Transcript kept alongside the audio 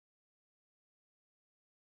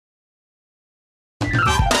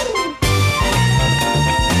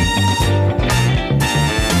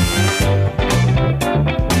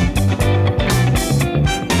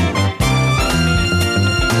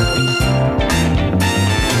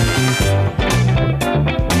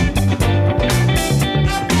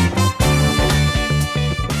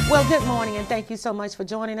so much for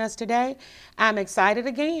joining us today. I'm excited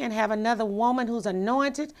again, have another woman who's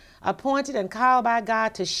anointed, appointed, and called by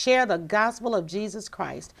God to share the gospel of Jesus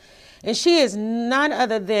Christ. And she is none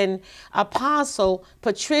other than Apostle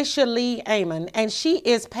Patricia Lee-Ehmann, and she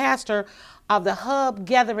is pastor of the Hub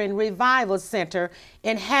Gathering Revival Center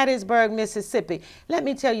in Hattiesburg, Mississippi. Let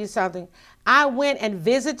me tell you something. I went and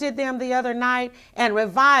visited them the other night, and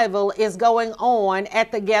revival is going on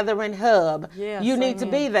at the Gathering Hub. Yes, you need to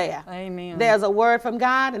be there. Amen. There's a word from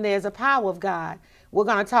God, and there's a power of God. We're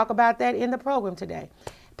going to talk about that in the program today.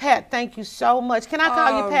 Pat, thank you so much. Can I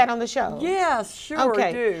call you Pat on the show? Yes, sure,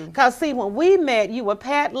 okay. do. Because, see, when we met, you were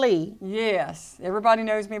Pat Lee. Yes, everybody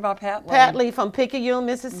knows me by Pat Lee. Pat Lee from Picayune,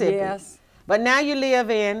 Mississippi. Yes. But now you live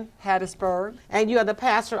in? Hattiesburg. And you're the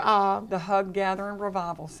pastor of? The Hub Gathering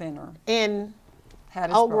Revival Center. In?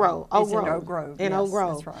 Hattiesburg. Oak Grove. It's in Oak Grove. In yes, Oak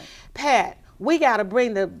Grove. That's right. Pat, we got to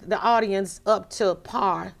bring the audience up to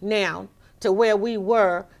par now to where we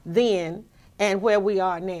were then and where we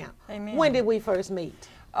are now. Amen. When did we first meet?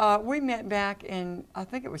 We met back in, I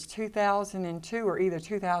think it was 2002 or either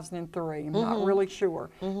 2003. I'm not really sure.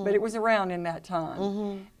 But it was around in that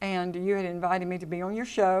time. And you had invited me to be on your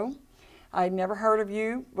show. I had never heard of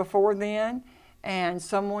you before then. And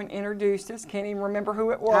someone introduced us. Can't even remember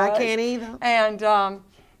who it was. I can't either. And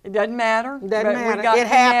it doesn't matter. Doesn't matter. We got it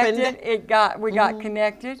connected. happened. We got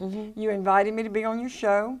connected. You invited me to be on your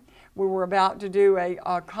show. We were about to do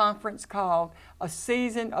a conference called A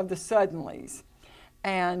Season of the Suddenlies.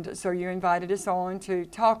 And so you invited us on to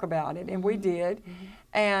talk about it, and we did.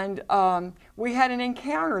 And we had an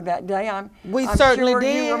encounter that day. I'm certainly sure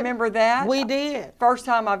did. You remember that? We did. First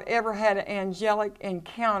time I've ever had an angelic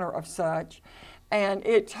encounter of such. And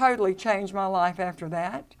it totally changed my life after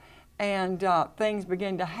that. And things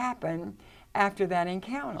began to happen after that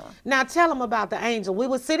encounter. Now tell them about the angel. We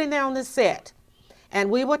were sitting there on the set, and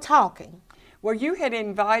we were talking. Well, you had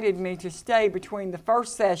invited me to stay between the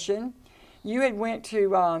first session. You had went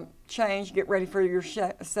to change, get ready for your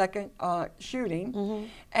second shooting.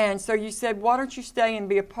 And so you said, why don't you stay and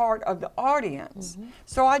be a part of the audience?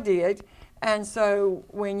 So I did. And so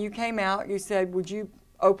when you came out, you said, would you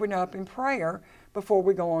open up in prayer before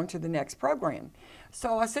we go on to the next program?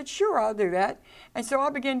 So I said, sure, I'll do that. And so I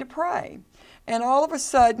began to pray. And all of a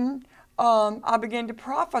sudden, I began to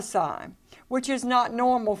prophesy, which is not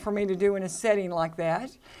normal for me to do in a setting like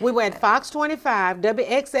that. We went Fox 25,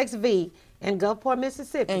 WXXV, in Gulfport,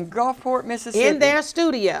 Mississippi. In Gulfport, Mississippi. In their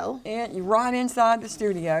studio. And right inside the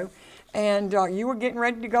studio. And you were getting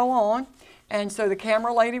ready to go on. And so the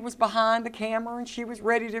camera lady was behind the camera, and she was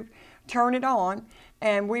ready to turn it on.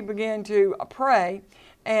 And we began to pray.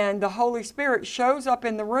 And the Holy Spirit shows up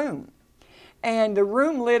in the room. And the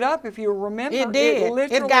room lit up, if you remember. It did. It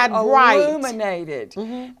literally got bright. illuminated.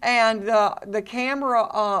 And the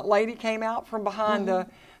camera lady came out from behind the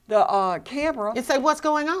camera. And say, what's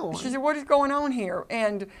going on? She said, what is going on here?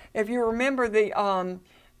 And if you remember, the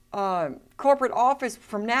corporate office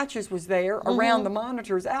from Natchez was there around the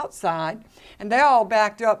monitors outside. And they all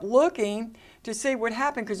backed up looking to see what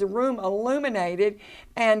happened because the room illuminated.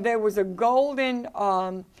 And there was a golden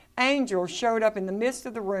angel showed up in the midst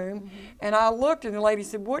of the room. And I looked, and the lady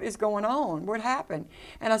said, what is going on? What happened?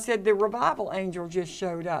 And I said, the revival angel just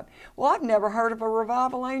showed up. Well, I've never heard of a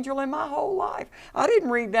revival angel in my whole life. I didn't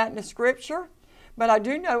read that in the scripture. But I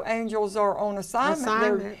do know angels are on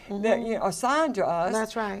assignment. They're assigned to us.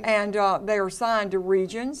 That's right. And they are assigned to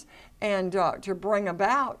regions and to bring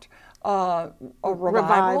about a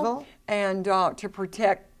revival. And to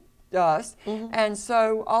protect us. And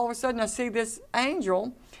so all of a sudden I see this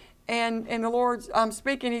angel. And the Lord's, I'm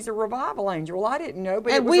speaking, he's a revival angel. Well, I didn't know,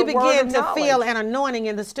 but it was a word of knowledge. And we began to feel an anointing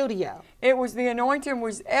in the studio. It was, the anointing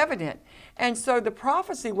was evident. And so the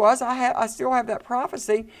prophecy was, I still have that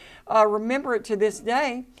prophecy, remember it to this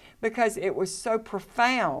day, because it was so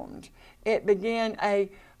profound. It began a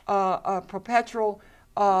perpetual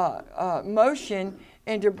motion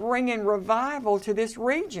into bringing revival to this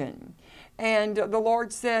region. And the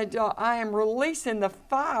Lord said, I am releasing the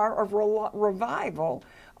fire of revival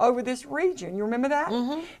over this region. You remember that?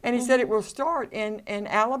 And he said it will start in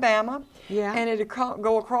Alabama, and it'll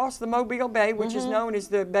go across the Mobile Bay, which is known as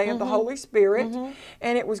the Bay of the Holy Spirit,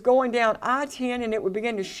 and it was going down I-10, and it would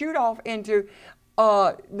begin to shoot off into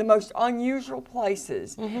the most unusual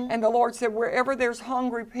places. And the Lord said, wherever there's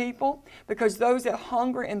hungry people, because those that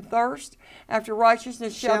hunger and thirst after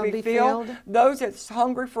righteousness shall be filled. Those that's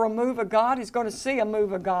hungry for a move of God is going to see a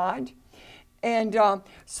move of God. And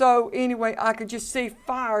so anyway, I could just see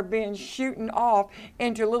fire being shooting off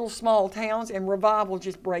into little small towns and revival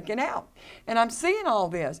just breaking out. And I'm seeing all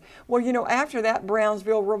this. Well, you know, after that,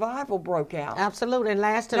 Brownsville revival broke out. Absolutely, and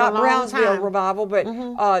lasted Not a long Brownsville time. revival, but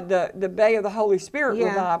the Bay of the Holy Spirit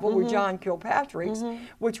revival with John Kilpatrick's,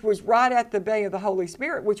 which was right at the Bay of the Holy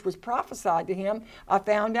Spirit, which was prophesied to him. I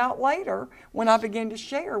found out later when I began to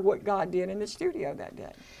share what God did in the studio that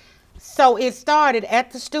day. So it started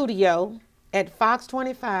at the studio at Fox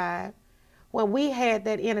 25 when we had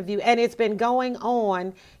that interview, and it's been going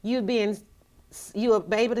on. You are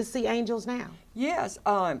able to see angels now? Yes.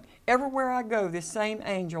 Everywhere I go, this same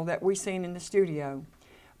angel that we seen in the studio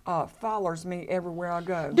follows me everywhere I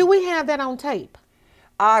go. Do we have that on tape?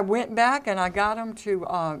 I went back and I got them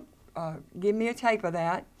to give me a tape of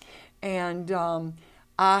that, and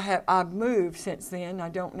I've moved since then. I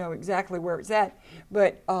don't know exactly where it's at,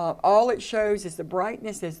 but all it shows is the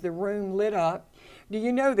brightness as the room lit up. Do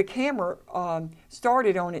you know the camera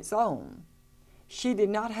started on its own? She did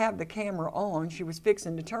not have the camera on. She was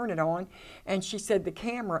fixing to turn it on, and she said the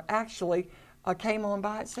camera actually came on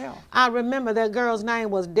by itself. I remember that girl's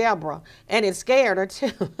name was Deborah, and it scared her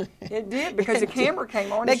too. It did, because the camera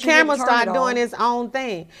came on. The and she didn't camera turn started it doing on. its own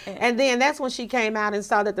thing. And then that's when she came out and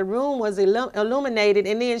saw that the room was illuminated,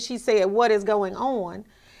 and then she said, "What is going on?"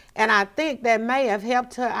 And I think that may have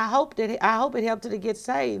helped her. I hope it helped her to get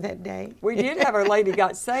saved that day. We did have a lady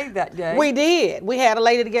got saved that day. We did. We had a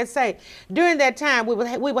lady to get saved. During that time, we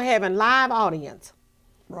were having live audience.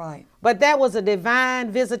 Right. But that was a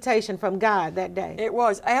divine visitation from God that day. It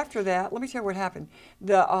was. After that, let me tell you what happened.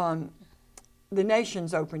 The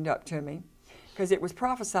nations opened up to me, because it was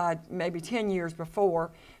prophesied maybe 10 years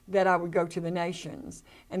before that I would go to the nations,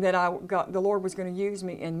 and that the Lord was going to use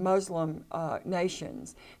me in Muslim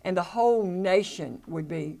nations, and the whole nation would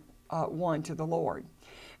be one to the Lord.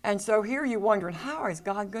 And so here you're wondering, how is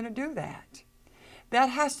God going to do that? That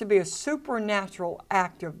has to be a supernatural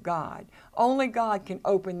act of God. Only God can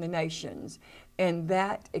open the nations in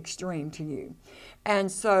that extreme to you. And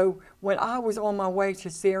so when I was on my way to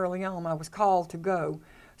Sierra Leone, I was called to go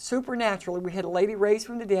supernaturally. We had a lady raised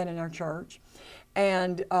from the dead in our church,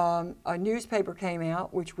 and a newspaper came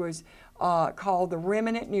out, which was called the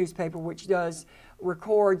Remnant newspaper, which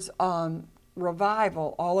records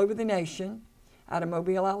revival all over the nation. Out of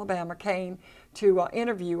Mobile, Alabama, came to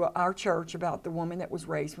interview our church about the woman that was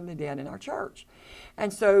raised from the dead in our church.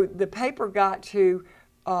 And so the paper got to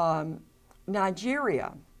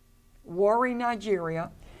Nigeria, Warri,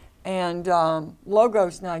 Nigeria, and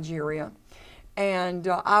Lagos, Nigeria, and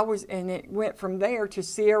it went from there to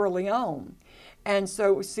Sierra Leone. And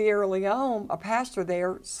so Sierra Leone, a pastor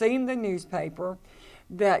there, seen the newspaper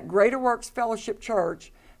that Greater Works Fellowship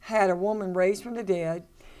Church had a woman raised from the dead,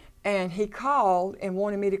 and he called and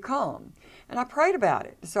wanted me to come. And I prayed about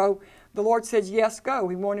it. So the Lord said, yes, go.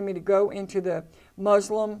 He wanted me to go into the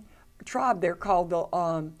Muslim tribe there called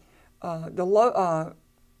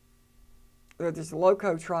there's the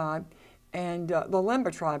Loco tribe and the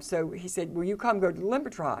Limba tribe. So he said, will you come go to the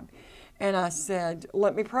Limba tribe? And I said,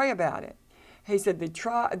 let me pray about it. He said, the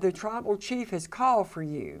tribal chief has called for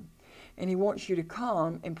you, and he wants you to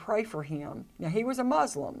come and pray for him. Now, he was a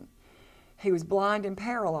Muslim. He was blind and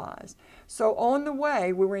paralyzed. So on the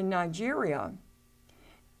way, we were in Nigeria,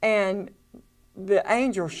 and the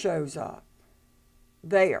angel shows up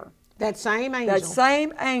there. That same angel? That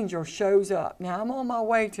same angel shows up. Now, I'm on my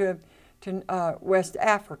way to West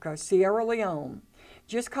Africa, Sierra Leone,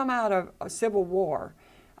 just come out of a civil war.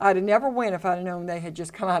 I'd have never went if I'd have known they had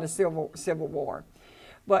just come out of civil war.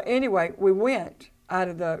 But anyway, we went out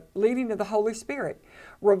of the leading of the Holy Spirit.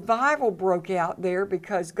 Revival broke out there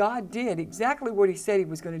because God did exactly what he said he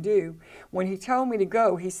was going to do. When he told me to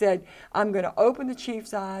go, he said, I'm going to open the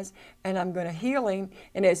chief's eyes and I'm going to heal him.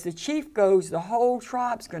 And as the chief goes, the whole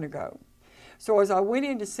tribe's going to go. So as I went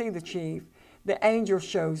in to see the chief, the angel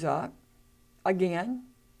shows up again.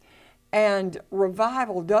 And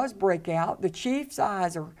revival does break out. The chief's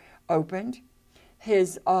eyes are opened. He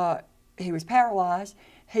was paralyzed.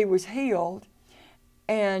 He was healed.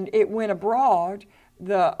 And it went abroad.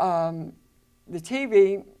 The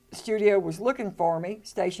TV studio was looking for me,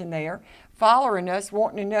 stationed there, following us,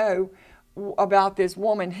 wanting to know about this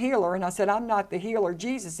woman healer. And I said, I'm not the healer.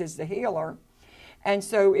 Jesus is the healer. And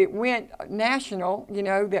so it went national, you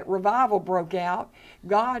know, that revival broke out.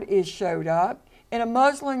 God showed up in a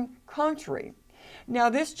Muslim country. Now,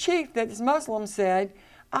 this chief that is Muslim said,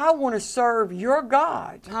 I want to serve your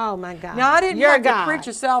God. Oh, my God. Now, I didn't have to preach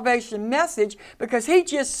a salvation message because he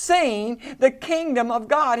just seen the kingdom of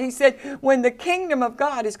God. He said, when the kingdom of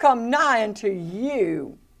God has come nigh unto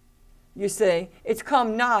you, You see, it's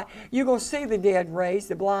come nigh. You're going to see the dead raised,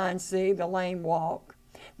 the blind see, the lame walk.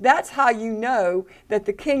 That's how you know that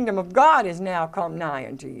the kingdom of God is now come nigh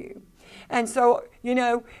unto you. And so, you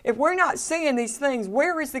know, if we're not seeing these things,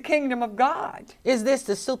 where is the kingdom of God? Is this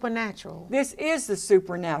the supernatural? This is the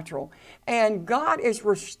supernatural. And God is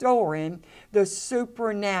restoring the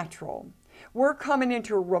supernatural. We're coming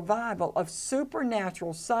into a revival of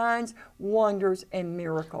supernatural signs, wonders, and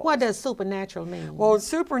miracles. What does supernatural mean? Well,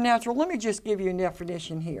 supernatural, let me just give you a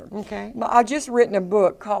definition here. Okay. I've just written a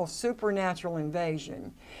book called Supernatural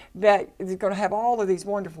Invasion that is going to have all of these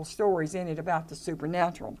wonderful stories in it about the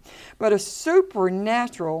supernatural. But a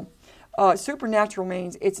supernatural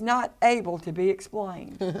means it's not able to be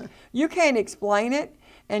explained. You can't explain it.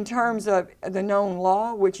 In terms of the known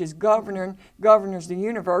law, which is governs the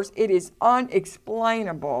universe, it is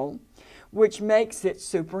unexplainable, which makes it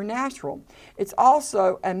supernatural. It's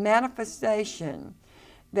also a manifestation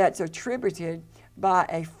that's attributed by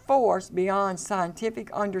a force beyond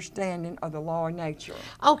scientific understanding of the law of nature.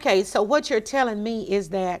 Okay, so what you're telling me is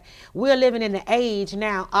that we're living in the age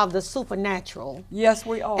now of the supernatural. Yes,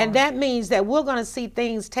 we are. And that means that we're going to see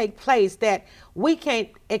things take place that we can't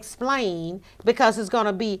explain because it's going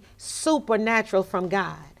to be supernatural from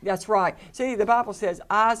God. That's right. See, the Bible says,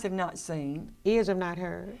 eyes have not seen, ears have not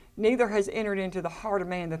heard, neither has entered into the heart of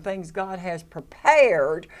man the things God has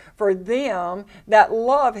prepared for them that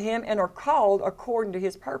love Him and are called according to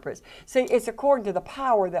His purpose. See, it's according to the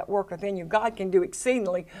power that worketh in you. God can do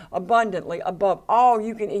exceedingly abundantly above all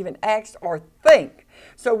you can even ask or think.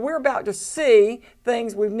 So we're about to see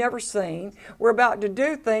things we've never seen. We're about to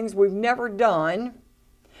do things we've never done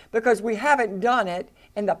because we haven't done it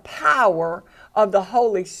in the power of the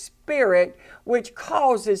Holy Spirit, which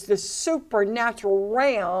causes the supernatural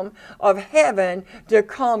realm of heaven to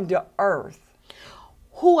come to earth.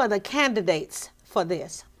 Who are the candidates for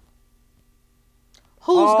this?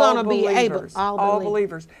 Who's going to be able? All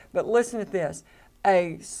believers. But listen to this.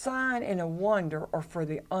 A sign and a wonder are for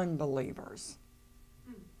the unbelievers.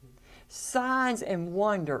 Signs and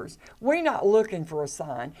wonders. We're not looking for a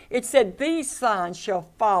sign. It said these signs shall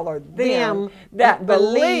follow them that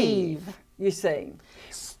believe. You see.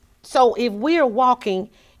 So if we're walking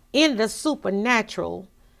in the supernatural,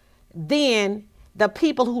 then the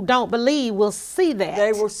people who don't believe will see that.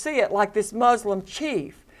 They will see it, like this Muslim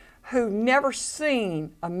chief who never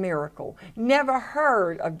seen a miracle, never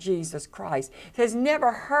heard of Jesus Christ, has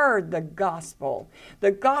never heard the gospel.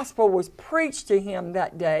 The gospel was preached to him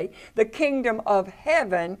that day. The kingdom of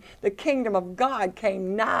heaven, the kingdom of God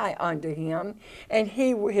came nigh unto him, and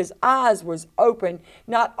his eyes was open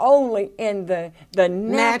not only in the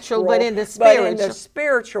natural, but in the spiritual. But in the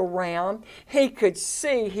spiritual realm. He could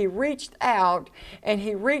see. He reached out, and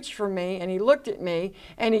he reached for me, and he looked at me,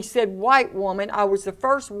 and he said, "White woman, I was the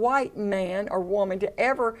first white man or woman to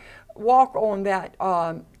ever walk on that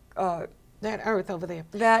that earth over there.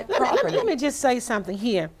 Let me just say something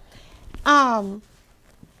here.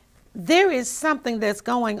 There is something that's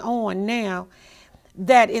going on now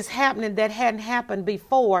that is happening that hadn't happened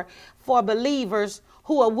before for believers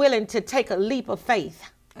who are willing to take a leap of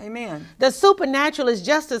faith. Amen. The supernatural is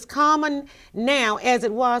just as common now as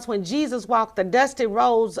it was when Jesus walked the dusty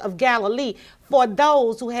roads of Galilee for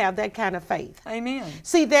those who have that kind of faith. Amen.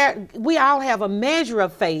 See, we all have a measure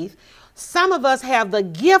of faith. Some of us have the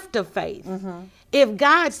gift of faith. Mm-hmm. If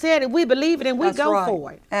God said it, we believe it and we go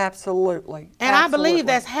for it. Absolutely. And I believe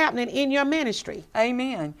that's happening in your ministry.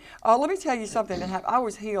 Amen. Let me tell you something that happened. I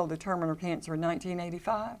was healed of terminal cancer in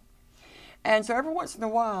 1985. And so every once in a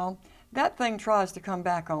while, that thing tries to come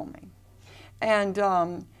back on me. And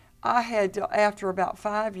I had, after about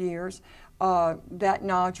 5 years, that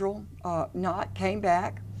nodule knot came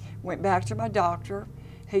back, went back to my doctor.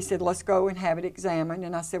 He said, let's go and have it examined.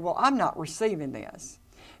 And I said, well, I'm not receiving this.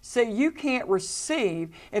 See, you can't receive.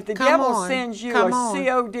 If the devil sends you a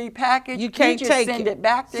COD package, you can't just send it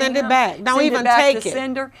back to him. Send it back. Don't even take it.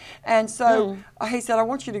 Sender. And so he said, I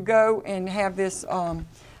want you to go and have this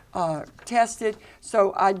tested.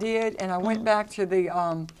 So I did, and I went back to the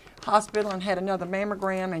hospital and had another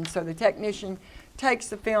mammogram. And so the technician takes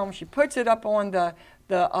the film, she puts it up on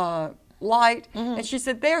the light, and she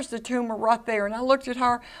said, there's the tumor right there. And I looked at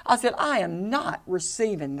her, I said, I am not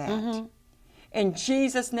receiving that. In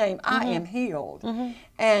Jesus' name, I am healed.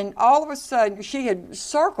 And all of a sudden, she had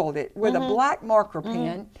circled it with a black marker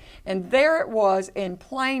pen, and there it was in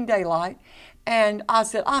plain daylight. And I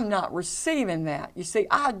said, I'm not receiving that. You see,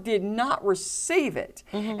 I did not receive it.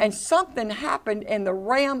 And something happened in the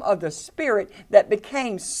realm of the spirit that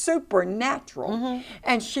became supernatural.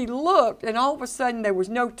 And she looked, and all of a sudden there was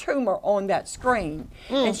no tumor on that screen.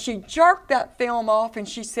 And she jerked that film off, and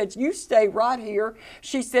she said, you stay right here.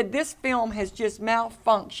 She said, this film has just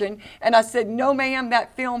malfunctioned. And I said, no, ma'am,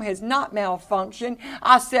 that film has not malfunctioned.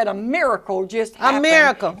 I said, a miracle just happened. A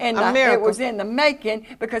miracle. And a miracle. It was in the making,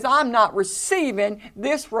 because I'm not receiving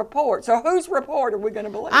this report. So whose report are we going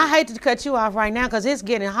to believe? I hate to cut you off right now because it's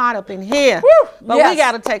getting hot up in here. Woo! But Yes. we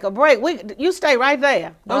got to take a break. You stay right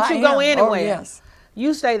there. Don't you go anywhere. Oh, yes.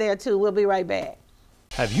 You stay there too. We'll be right back.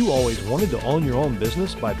 Have you always wanted to own your own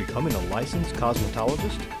business by becoming a licensed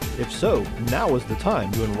cosmetologist? If so, now is the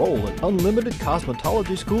time to enroll at Unlimited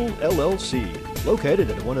Cosmetology School, LLC,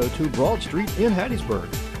 located at 102 Broad Street in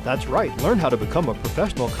Hattiesburg. That's right, learn how to become a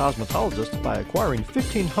professional cosmetologist by acquiring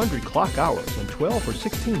 1,500 clock hours in 12 or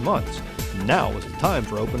 16 months. Now is the time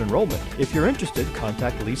for open enrollment. If you're interested,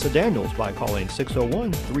 contact Lisa Daniels by calling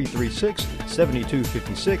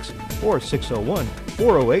 601-336-7256 or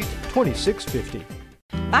 601-408-2650.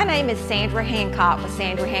 My name is Sandra Hancock with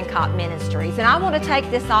Sandra Hancock Ministries, and I want to take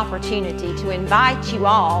this opportunity to invite you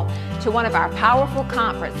all to one of our powerful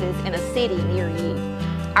conferences in a city near you.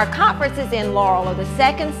 Our conferences in Laurel are the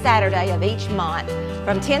second Saturday of each month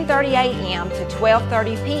from 10:30 a.m. to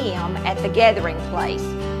 12:30 p.m. at the Gathering Place,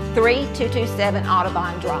 3227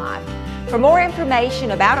 Audubon Drive. For more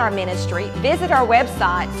information about our ministry, visit our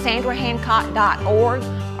website, sandrahancock.org,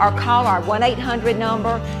 or call our 1-800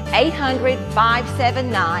 number,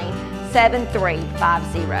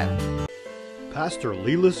 800-579-7350. Pastor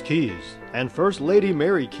Lelis Keys and First Lady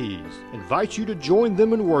Mary Keys invite you to join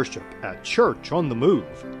them in worship at Church on the Move,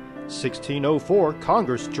 1604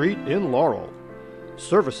 Congress Street in Laurel.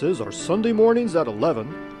 Services are Sunday mornings at 11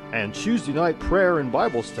 and Tuesday night prayer and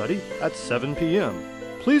Bible study at 7 p.m.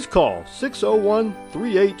 Please call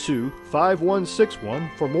 601-382-5161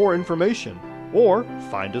 for more information, or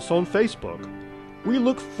find us on Facebook. We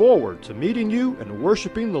look forward to meeting you and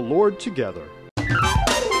worshiping the Lord together.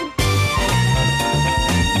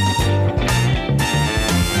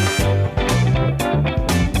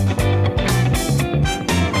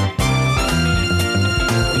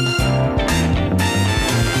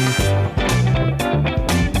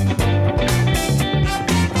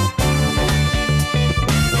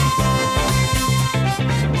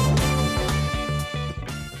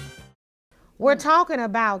 We're talking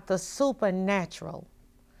about the supernatural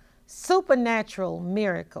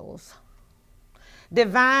miracles,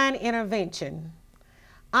 divine intervention,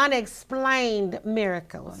 unexplained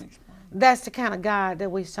miracles. That's the kind of God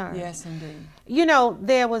that we serve. Yes, indeed. You know,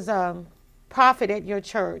 there was a prophet at your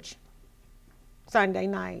church Sunday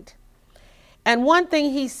night, and one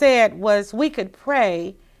thing he said was we could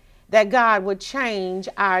pray that God would change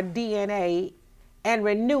our DNA and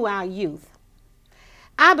renew our youth.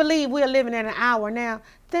 I believe we're living in an hour now.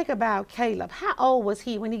 Think about Caleb. How old was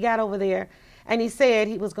he when he got over there and he said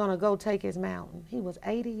he was going to go take his mountain? He was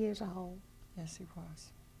 80 years old. Yes, he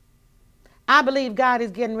was. I believe God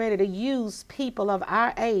is getting ready to use people of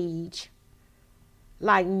our age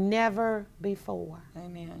like never before.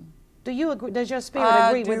 Amen. Do you agree? Does your spirit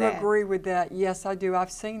agree with that? I do agree with that. Yes, I do.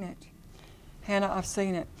 I've seen it. Hannah, I've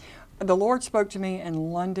seen it. The Lord spoke to me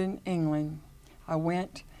in London, England. I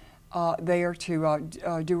went there to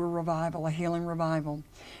do a revival, a healing revival.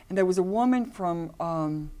 And there was a woman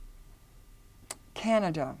from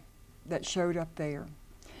Canada that showed up there.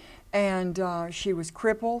 And she was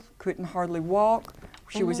crippled, couldn't hardly walk.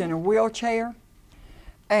 She was in a wheelchair.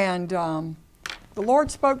 And the Lord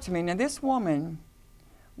spoke to me. Now, this woman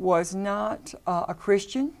was not a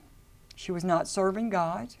Christian. She was not serving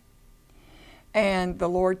God. And the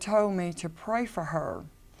Lord told me to pray for her.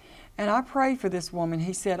 And I prayed for this woman.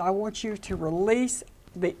 He said, I want you to release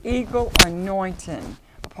the eagle anointing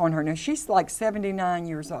upon her. Now, she's like 79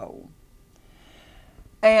 years old.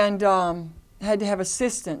 And had to have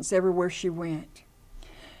assistance everywhere she went.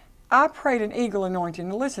 I prayed an eagle anointing.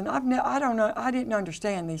 Now, listen, I don't know. I didn't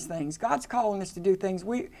understand these things. God's calling us to do things.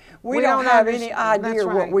 We don't have any idea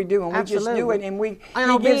what we do, and we just do it. And He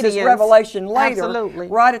gives us revelation later. Absolutely.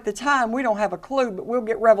 Right at the time, we don't have a clue, but we'll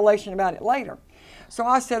get revelation about it later. So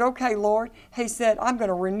I said, okay, Lord. He said, I'm going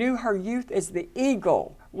to renew her youth as the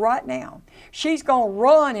eagle right now. She's going to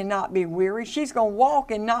run and not be weary. She's going to walk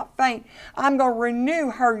and not faint. I'm going to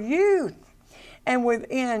renew her youth. And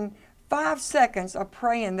within 5 seconds of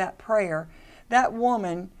praying that prayer, that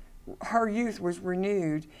woman, her youth was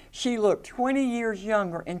renewed. She looked 20 years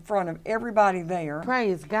younger in front of everybody there.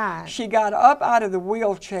 Praise God. She got up out of the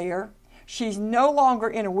wheelchair. She's no longer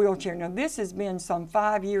in a wheelchair. Now, this has been some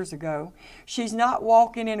 5 years ago. She's not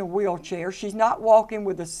walking in a wheelchair. She's not walking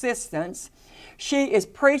with assistance. She is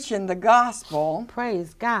preaching the gospel.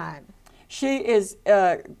 Praise God. She is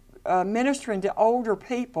ministering to older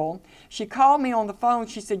people. She called me on the phone.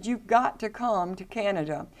 She said, you've got to come to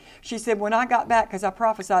Canada. She said, when I got back, because I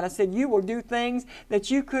prophesied, I said, you will do things that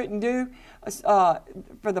you couldn't do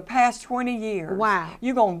for the past 20 years. Wow.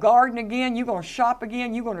 You're going to garden again. You're going to shop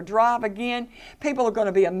again. You're going to drive again. People are going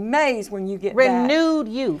to be amazed when you get back. Renewed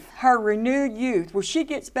youth. Her renewed youth. Well, she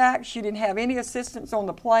gets back. She didn't have any assistance on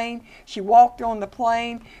the plane. She walked on the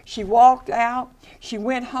plane. She walked out. She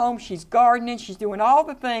went home. She's gardening. She's doing all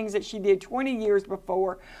the things that she did 20 years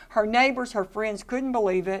before. Her neighbors, her friends couldn't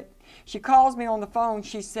believe it. She calls me on the phone.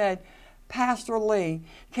 She said, Pastor Lee,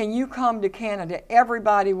 can you come to Canada?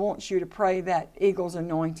 Everybody wants you to pray that Eagle's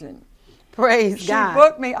anointing. Praise God. She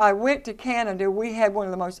booked me. I went to Canada. We had one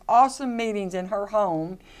of the most awesome meetings in her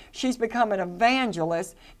home. She's become an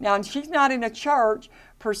evangelist. Now, she's not in a church,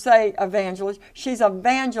 per se, evangelist. She's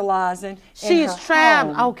evangelizing She's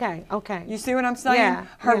traveling. Okay, okay. You see what I'm saying? Yeah.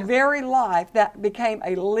 Her yeah. very life, that became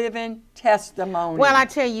a living testimony. Well, I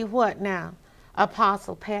tell you what now,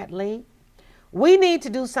 Apostle Pat Lee, we need to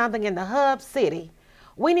do something in the hub city.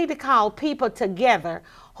 We need to call people together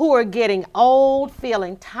who are getting old,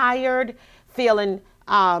 feeling tired, feeling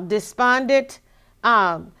despondent,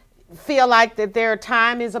 feel like that their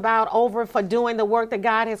time is about over for doing the work that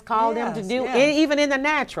God has called them to do, even in the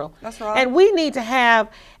natural. That's right. And we need to have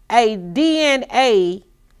a DNA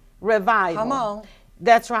revival. Come on.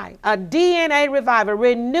 That's right. A DNA revival,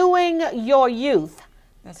 renewing your youth.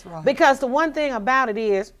 That's right. Because the one thing about it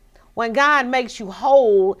is, when God makes you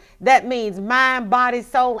whole, that means mind, body,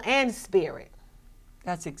 soul, and spirit.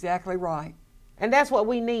 That's exactly right. And that's what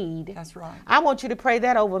we need. That's right. I want you to pray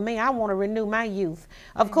that over me. I want to renew my youth.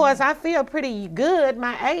 Of course, I feel pretty good,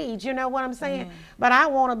 my age, you know what I'm saying? But I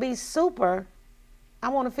want to be I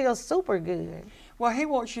want to feel super good. Well, He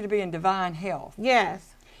wants you to be in divine health.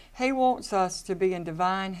 Yes. He wants us to be in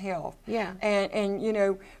divine health. Yeah. And you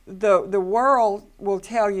know, the world will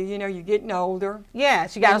tell you, you know, you're getting older.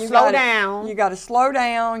 Yes, you got to slow down. You got to slow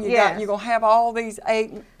down. You're going to have all these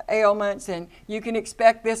ailments, and you can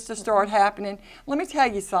expect this to start happening. Let me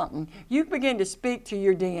tell you something. You begin to speak to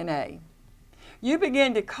your DNA. You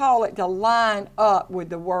begin to call it to line up with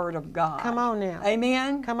the Word of God. Come on now.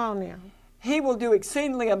 Amen? Come on now. He will do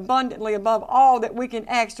exceedingly abundantly above all that we can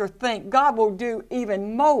ask or think. God will do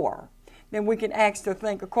even more than we can ask or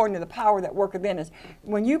think according to the power that worketh in us.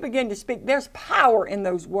 When you begin to speak, there's power in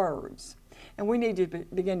those words. And we need to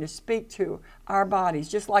begin to speak to our bodies,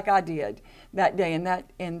 just like I did that day in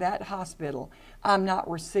that hospital. I'm not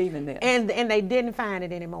receiving this. And they didn't find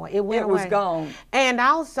it anymore. It went away. It was gone. And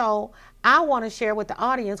also, I want to share with the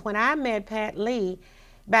audience, when I met Pat Lee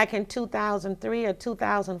back in 2003 or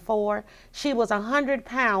 2004, she was 100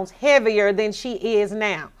 pounds heavier than she is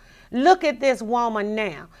now. Look at this woman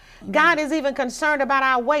now. God is even concerned about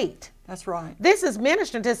our weight. That's right. This is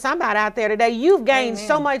ministering to somebody out there today. You've gained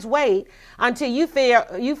so much weight until you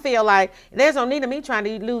feel like there's no need of me trying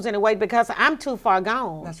to lose any weight because I'm too far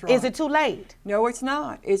gone. That's right. Is it too late? No, it's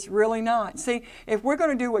not. It's really not. See, if we're going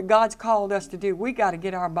to do what God's called us to do, we got to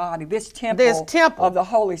get our body, this temple of the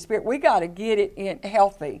Holy Spirit, we got to get it in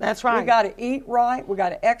healthy. That's right. We got to eat right. We got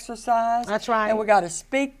to exercise. That's right. And we got to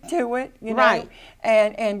speak to it, you know, right.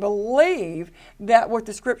 and believe that what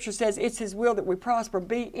the Scripture says, it's His will that we prosper,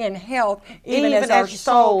 be in health, even as our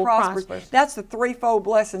soul prospers. That's the threefold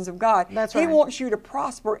blessings of God. That's right. He wants you to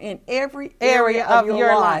prosper in every area of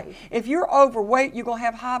your life. If you're overweight, you're going to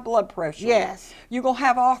have high blood pressure. Yes. You're going to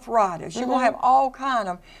have arthritis. You're going to have all kind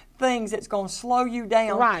of things that's going to slow you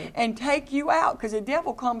down and take you out, because the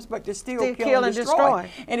devil comes but to steal, kill, and destroy.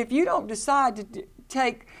 And if you don't decide to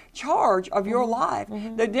take charge of your life,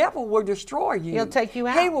 the devil will destroy you. He'll take you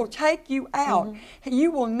out. He will take you out.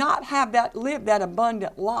 You will not have live that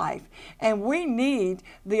abundant life. And we need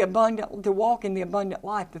to walk in the abundant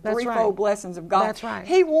life, the threefold blessings of God. That's right.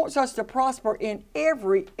 He wants us to prosper in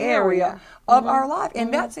every area of our life,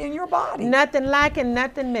 and that's in your body. Nothing lacking,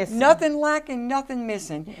 nothing missing. Nothing lacking, nothing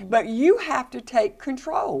missing. But you have to take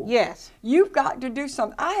control. Yes. You've got to do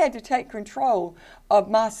something. I had to take control of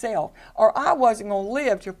myself, or I wasn't going to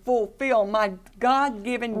live to fulfill my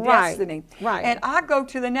God-given Right, destiny. right. And I go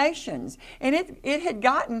to the nations. And it had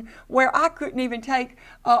gotten where I couldn't even take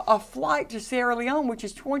a flight to Sierra Leone, which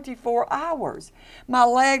is 24 hours. My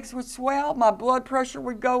legs would swell. My blood pressure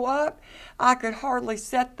would go up. I could hardly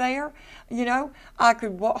sit there. You know, I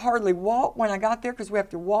could hardly walk when I got there, because we have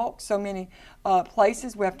to walk so many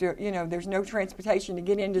places. We have to, you know, there's no transportation to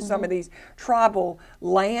get into some of these tribal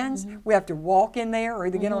lands. We have to walk in there or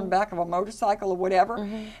either get on the back of a motorcycle or whatever.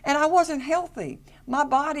 And I wasn't healthy. My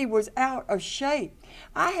body was out of shape.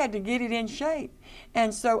 I had to get it in shape.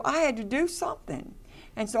 And so I had to do something.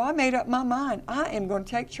 And so I made up my mind, I am going to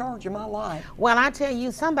take charge of my life. Well, I tell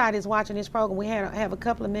you, somebody's watching this program. We have a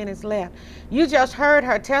couple of minutes left. You just heard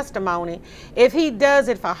her testimony. If he does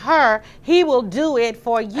it for her, he will do it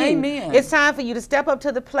for you. Amen. It's time for you to step up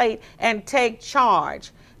to the plate and take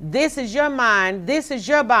charge. This is your mind. This is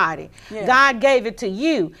your body. Yeah. God gave it to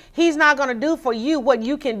you. He's not going to do for you what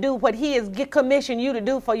you can do, what he has commissioned you to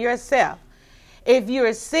do for yourself. If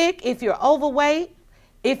you're sick, if you're overweight,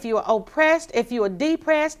 if you're oppressed, if you're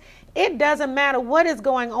depressed, it doesn't matter what is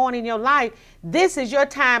going on in your life. This is your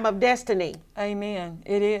time of destiny. Amen.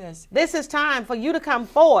 It is. This is time for you to come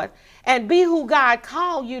forth and be who God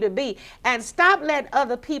called you to be, and stop letting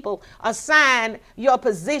other people assign your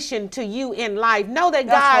position to you in life. Know that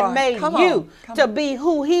God made you to be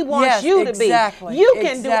who he wants you to be. You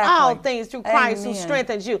can do all things through Christ who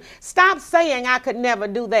strengthens you. Stop saying, I could never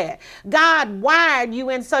do that. God wired you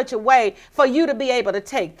in such a way for you to be able to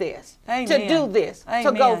take this, to do this,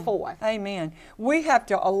 to go forth. Amen. We have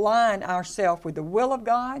to align ourselves with the will of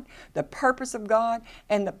God, the purpose of God,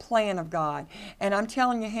 and the plan of God. And I'm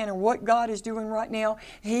telling you, Hannah, what God is doing right now,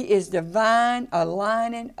 he is divine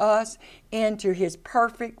aligning us into his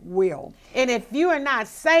perfect will. And if you are not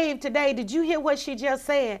saved today, did you hear what she just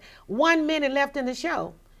said? 1 minute left in the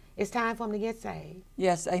show. It's time for them to get saved.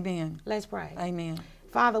 Yes, amen. Let's pray. Amen.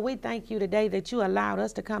 Father, we thank you today that you allowed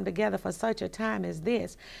us to come together for such a time as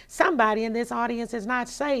this. Somebody in this audience is not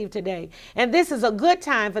saved today, and this is a good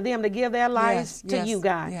time for them to give their lives to you,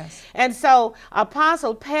 God. Yes. And so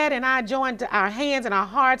Apostle Pat and I joined our hands and our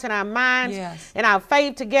hearts and our minds and our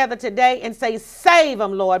faith together today and say, save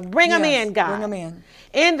them, Lord. Bring them in, God. Bring them in.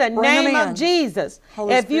 In the name of Jesus.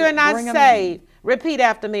 Holy if you're not saved, repeat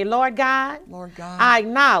after me. Lord God, I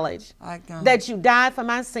acknowledge that you died for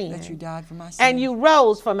my sin. And you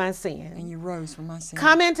rose for my sin.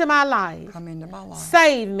 Come into my life.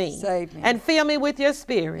 Save me. And fill me with your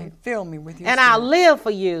spirit. And I'll live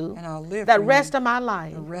for you the rest of my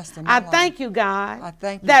life. I thank you, God,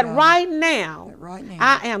 that right now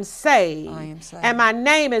I am saved. And my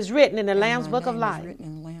name is written in the Lamb's Book of Life.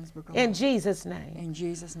 In Jesus' name. In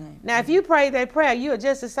Jesus' name. Now, if you pray that prayer, you are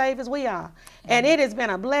just as safe as we are. And it has been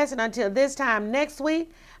a blessing until this time next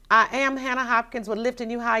week. I am Hannah Hopkins with Lifting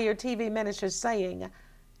You Higher TV Ministers saying,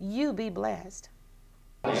 you be blessed.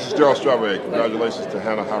 This is Daryl Strawberry. Congratulations to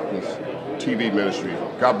Hannah Hopkins TV Ministry.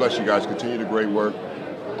 God bless you guys. Continue the great work,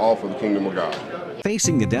 all for the kingdom of God.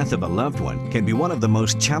 Facing the death of a loved one can be one of the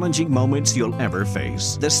most challenging moments you'll ever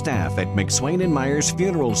face. The staff at McSwain & Myers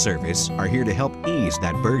Funeral Service are here to help ease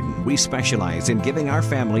that burden. We specialize in giving our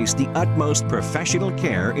families the utmost professional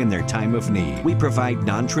care in their time of need. We provide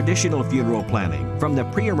non-traditional funeral planning, from the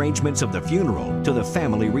pre-arrangements of the funeral to the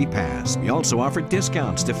family repast. We also offer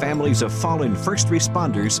discounts to families of fallen first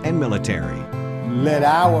responders and military. Let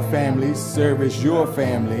our families service your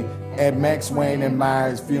family at McSwain &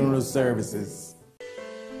 Myers Funeral Services.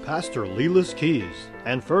 Pastor Lelis Keys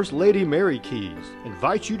and First Lady Mary Keys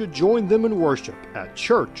invite you to join them in worship at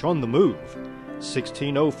Church on the Move,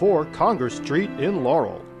 1604 Congress Street in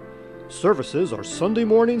Laurel. Services are Sunday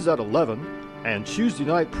mornings at 11 and Tuesday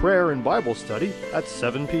night prayer and Bible study at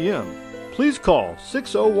 7 p.m. Please call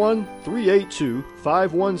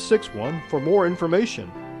 601-382-5161 for more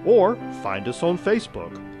information, or find us on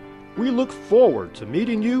Facebook. We look forward to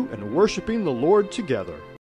meeting you and worshiping the Lord together.